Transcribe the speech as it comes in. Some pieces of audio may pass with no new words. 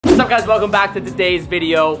up guys, welcome back to today's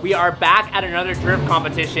video. We are back at another drift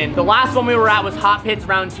competition. The last one we were at was HotPit's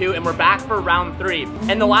round 2 and we're back for round 3.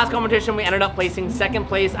 In the last competition we ended up placing second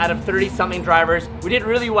place out of 30 something drivers. We did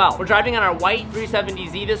really well. We're driving on our white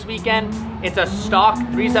 370Z this weekend. It's a stock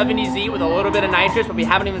 370Z with a little bit of nitrous, but we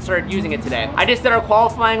haven't even started using it today. I just did our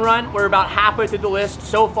qualifying run. We're about halfway through the list.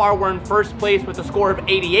 So far we're in first place with a score of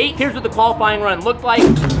 88. Here's what the qualifying run looked like.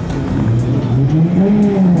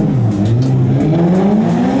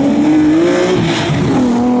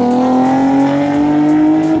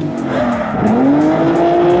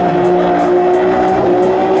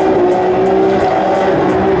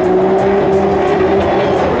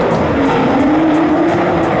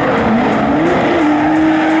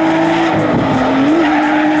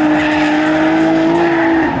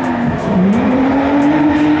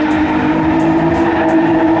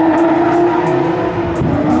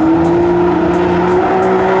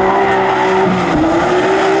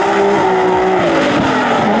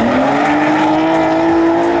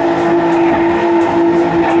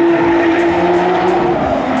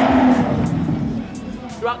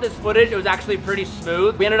 This footage, it was actually pretty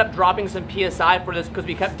smooth. We ended up dropping some PSI for this because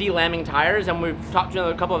we kept de-lambing tires, and we've talked to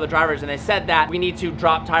a couple of the drivers and they said that we need to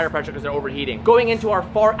drop tire pressure because they're overheating. Going into our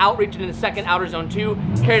far outreach into the second outer zone 2,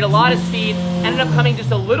 carried a lot of speed, ended up coming just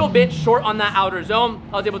a little bit short on that outer zone.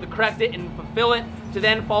 I was able to correct it and fulfill it to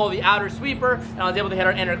then follow the outer sweeper, and I was able to hit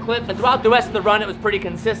our inner clip. And throughout the rest of the run, it was pretty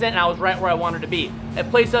consistent and I was right where I wanted to be. It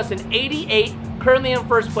placed us in 88, currently in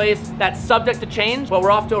first place. That's subject to change, but we're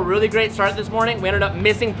off to a really great start this morning. We ended up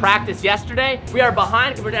missing practice yesterday. We are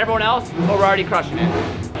behind compared to everyone else, but we're already crushing it.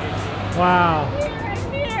 Wow.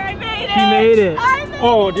 I made it. He made it. I made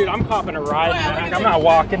oh, dude, I'm copping a ride, man. I'm not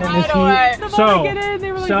walking in this heat. So. Did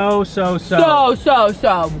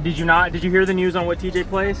you hear the news on what TJ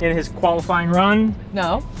placed in his qualifying run?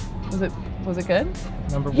 No. Was it good?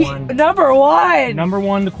 Number one. Number one. Number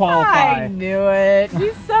one to qualify. I knew it.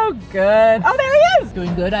 He's so good. Oh, there he is.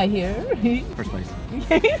 Doing good, I hear. First place.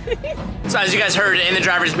 So as you guys heard in the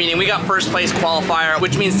drivers meeting, we got first place qualifier,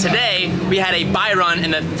 which means today we had a buy run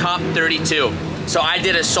in the top 32. So I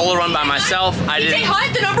did a solo run by myself. TJ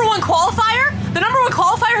Hunt, the number one qualifier? The number one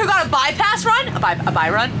qualifier who got a bypass run? A buy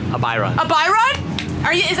run? A buy run. A buy run?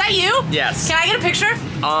 Is that you? Yes. Can I get a picture?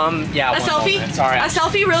 Yeah. A selfie? Moment. Sorry. A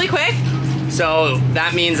selfie really quick? So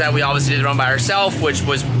that means that we obviously did the run by ourselves, which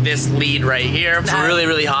was this lead right here. It's really,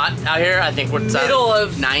 really hot out here. I think we're middle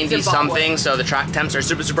of 90 something, so the track temps are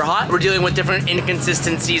super, super hot. We're dealing with different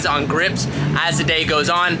inconsistencies on grips as the day goes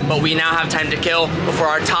on, but we now have time to kill before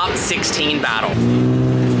our top 16 battle.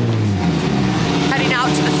 Heading out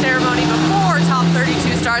to the ceremony before top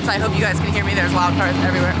 32 starts. I hope you guys can hear me. There's loud cars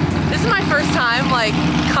everywhere. This is my first time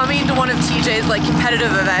coming to one of TJ's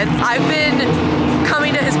competitive events. I've been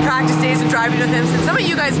coming to his practice days and driving with him since some of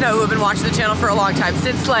you guys know who have been watching the channel for a long time,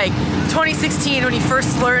 since 2016 when he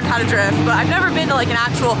first learned how to drift, but I've never been to an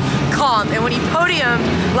actual comp. And when he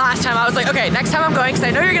podiumed last time, I was like, okay, next time I'm going because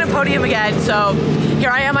I know you're gonna podium again. So here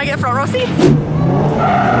I am, I get front row seats.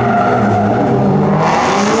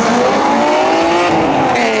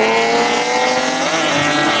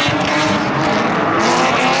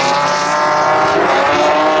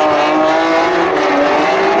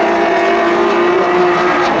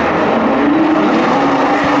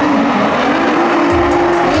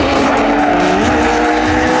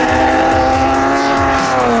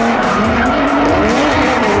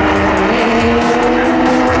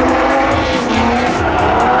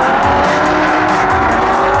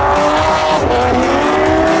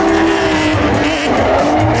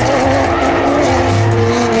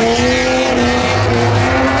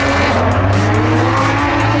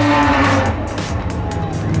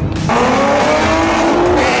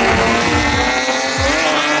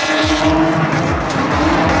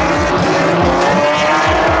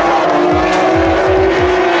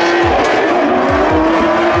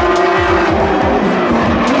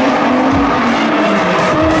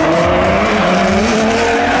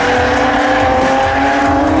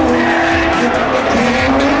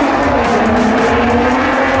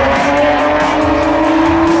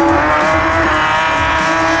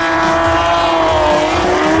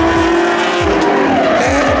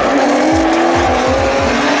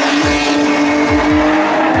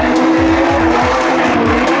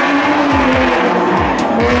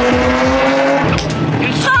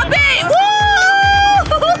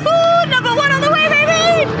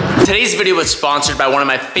 Today's video was sponsored by one of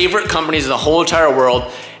my favorite companies in the whole entire world,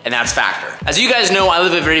 and that's Factor. As you guys know, I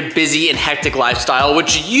live a very busy and hectic lifestyle,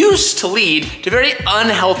 which used to lead to very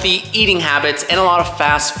unhealthy eating habits and a lot of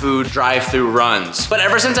fast food drive-through runs. But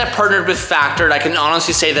ever since I partnered with Factor, I can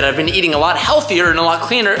honestly say that I've been eating a lot healthier and a lot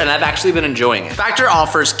cleaner, and I've actually been enjoying it. Factor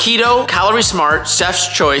offers keto, calorie smart, chef's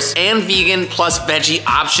choice, and vegan plus veggie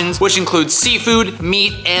options, which includes seafood,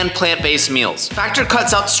 meat, and plant-based meals. Factor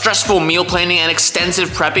cuts out stressful meal planning and extensive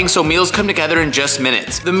prepping, so meals come together in just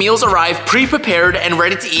minutes. The meals arrive pre-prepared and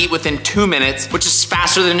ready to eat within 2 minutes, which is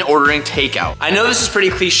faster than ordering takeout. I know this is pretty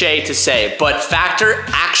cliche to say, but Factor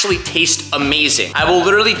actually tastes amazing. I will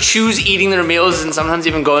literally choose eating their meals and sometimes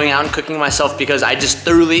even going out and cooking myself because I just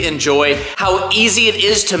thoroughly enjoy how easy it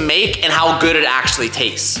is to make and how good it actually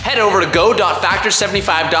tastes. Head over to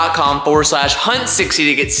go.factor75.com/hunt60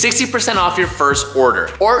 to get 60% off your first order.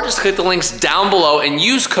 Or just click the links down below and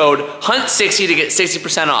use code HUNT60 to get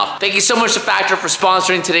 60% off. Thank you so much to Factor for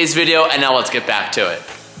sponsoring today's video, and now let's get back to it.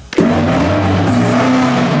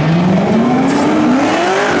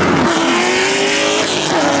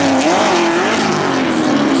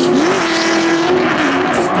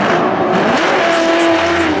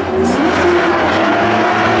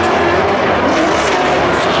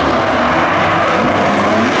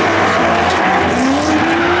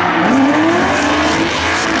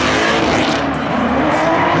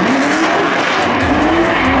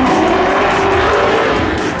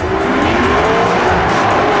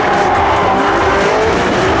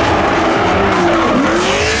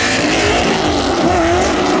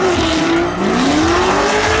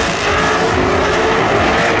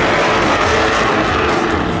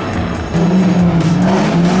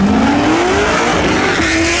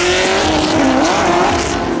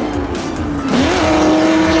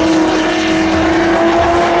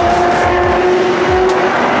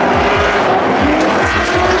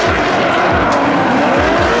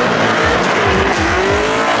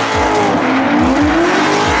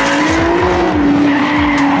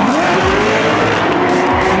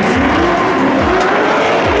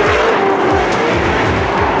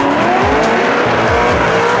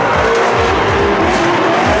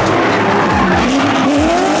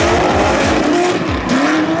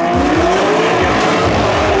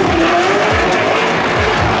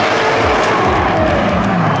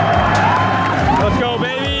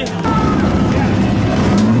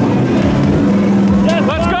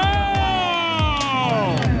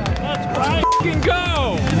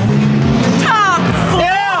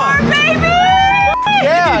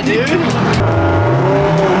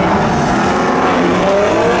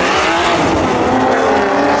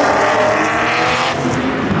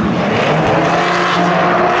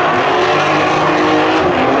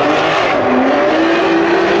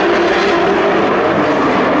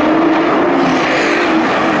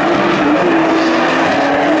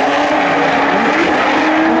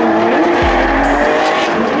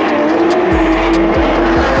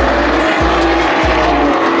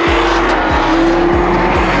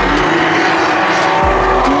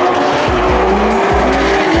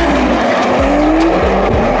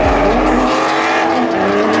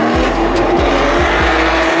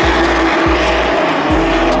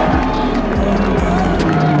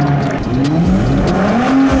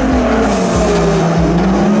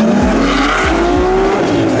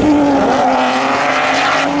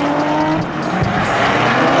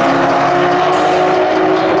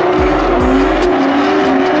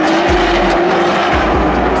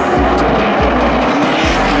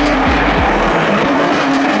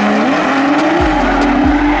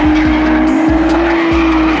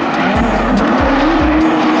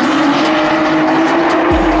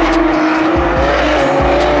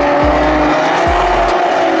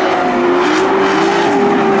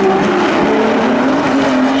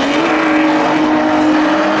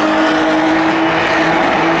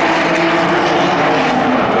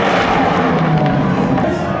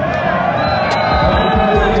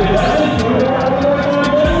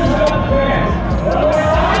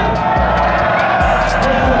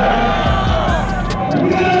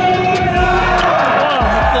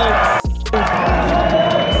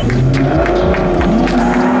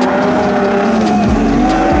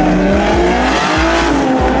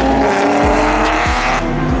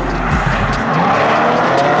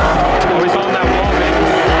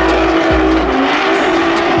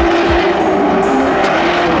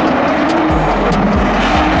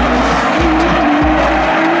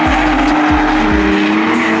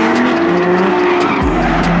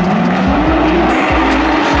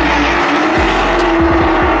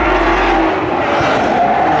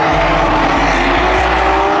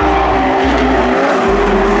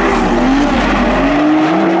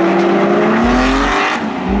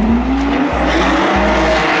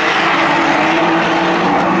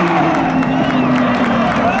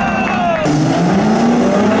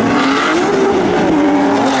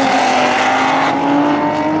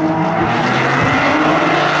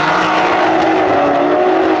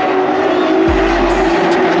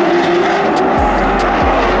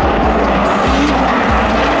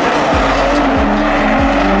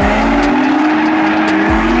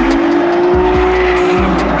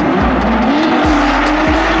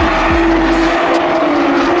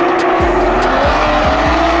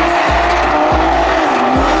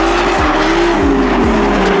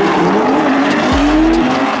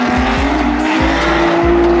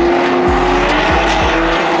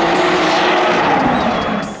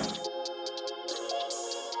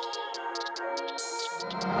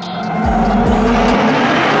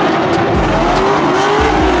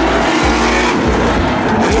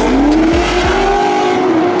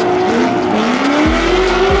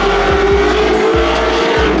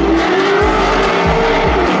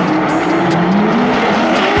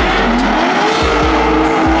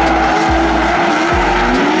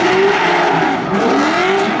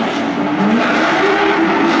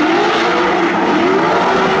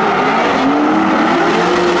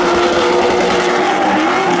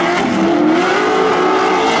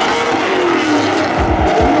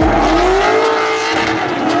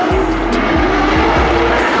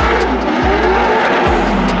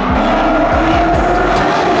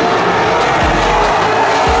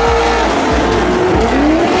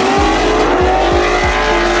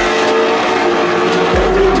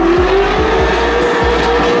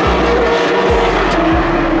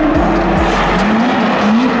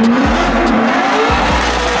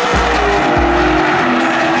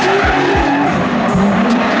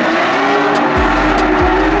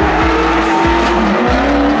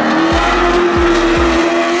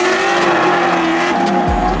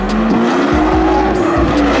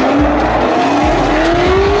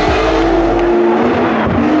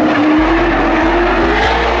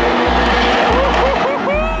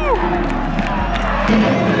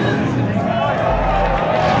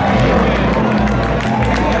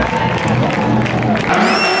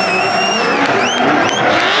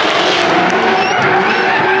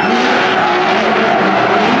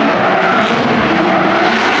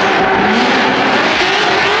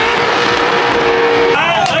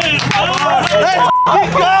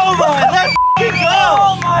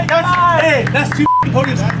 That's 2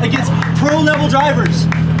 podiums against pro level drivers.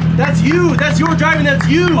 That's you. That's your driving. That's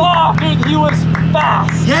you. Oh, dude, he was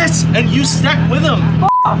fast. Yes, and you stuck with him.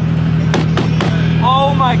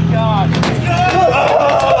 Oh my God.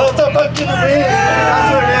 Oh, it's a fucking win.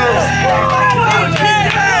 That's what it is.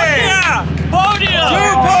 Yeah. Podium. 2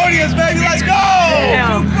 podiums, baby. Let's go.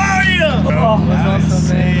 Damn. 2 podiums. Oh, that's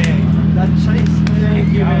awesome, man. That's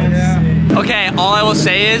Thank you, man. Okay, all I will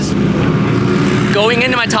say is, going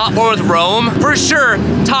into my top 4 with Rome, for sure,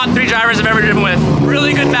 top 3 drivers I've ever driven with.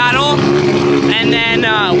 Really good battle. And then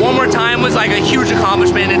one more time was like a huge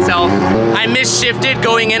accomplishment in itself. I misshifted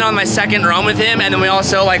going in on my 2nd run with him, and then we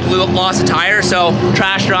also like lost a tire, so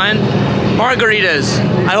trash run. Margaritas.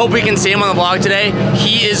 I hope we can see him on the vlog today.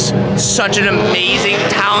 He is such an amazing,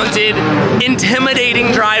 talented,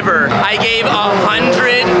 intimidating driver. I gave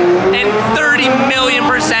 130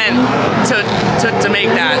 million% to make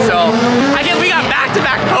that. So I guess we got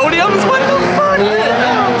back-to-back podiums. What the fuck?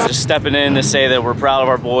 Just stepping in to say that we're proud of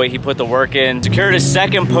our boy. He put the work in. Secured his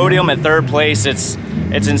 2nd podium at 3rd place. It's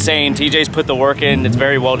insane. TJ's put the work in. It's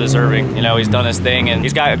very well deserving. You know, he's done his thing and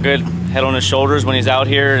he's got a good head on his shoulders when he's out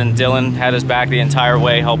here, and Dylan had his back the entire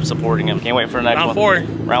way, helped supporting him. Can't wait for the next Round one.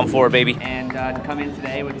 4. Round 4, baby. And to come in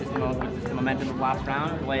today with just the momentum of last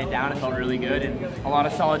round, lay it down, it felt really good, and a lot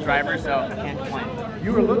of solid drivers, so I can't complain.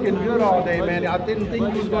 You were looking good all day, man. I didn't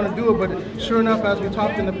think you was going to do it, but sure enough, as we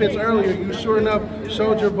talked in the pits earlier, you sure enough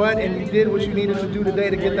showed your butt, and you did what you needed to do today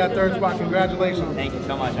to get that 3rd spot. Congratulations. Thank you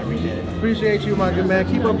so much. I appreciate it. Appreciate you, my good man.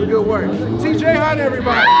 Keep up the good work. TJ Hunt,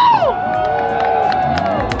 everybody.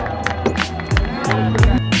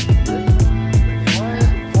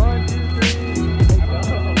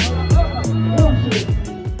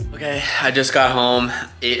 Okay, I just got home.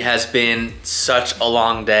 It has been such a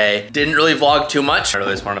long day. Didn't really vlog too much. I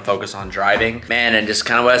really just wanted to focus on driving. Man, and just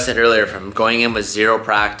kind of what I said earlier, from going in with 0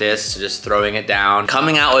 practice to just throwing it down.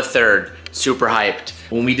 Coming out with 3rd, super hyped.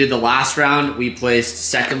 When we did the last round, we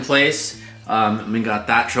placed 2nd place. We got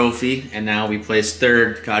that trophy, and now we placed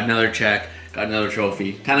 3rd, got another check, got another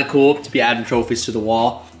trophy. Kind of cool to be adding trophies to the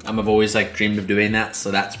wall. I've always like dreamed of doing that, so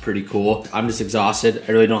that's pretty cool. I'm just exhausted.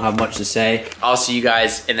 I really don't have much to say. I'll see you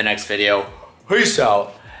guys in the next video. Peace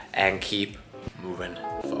out, and keep moving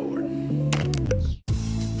forward.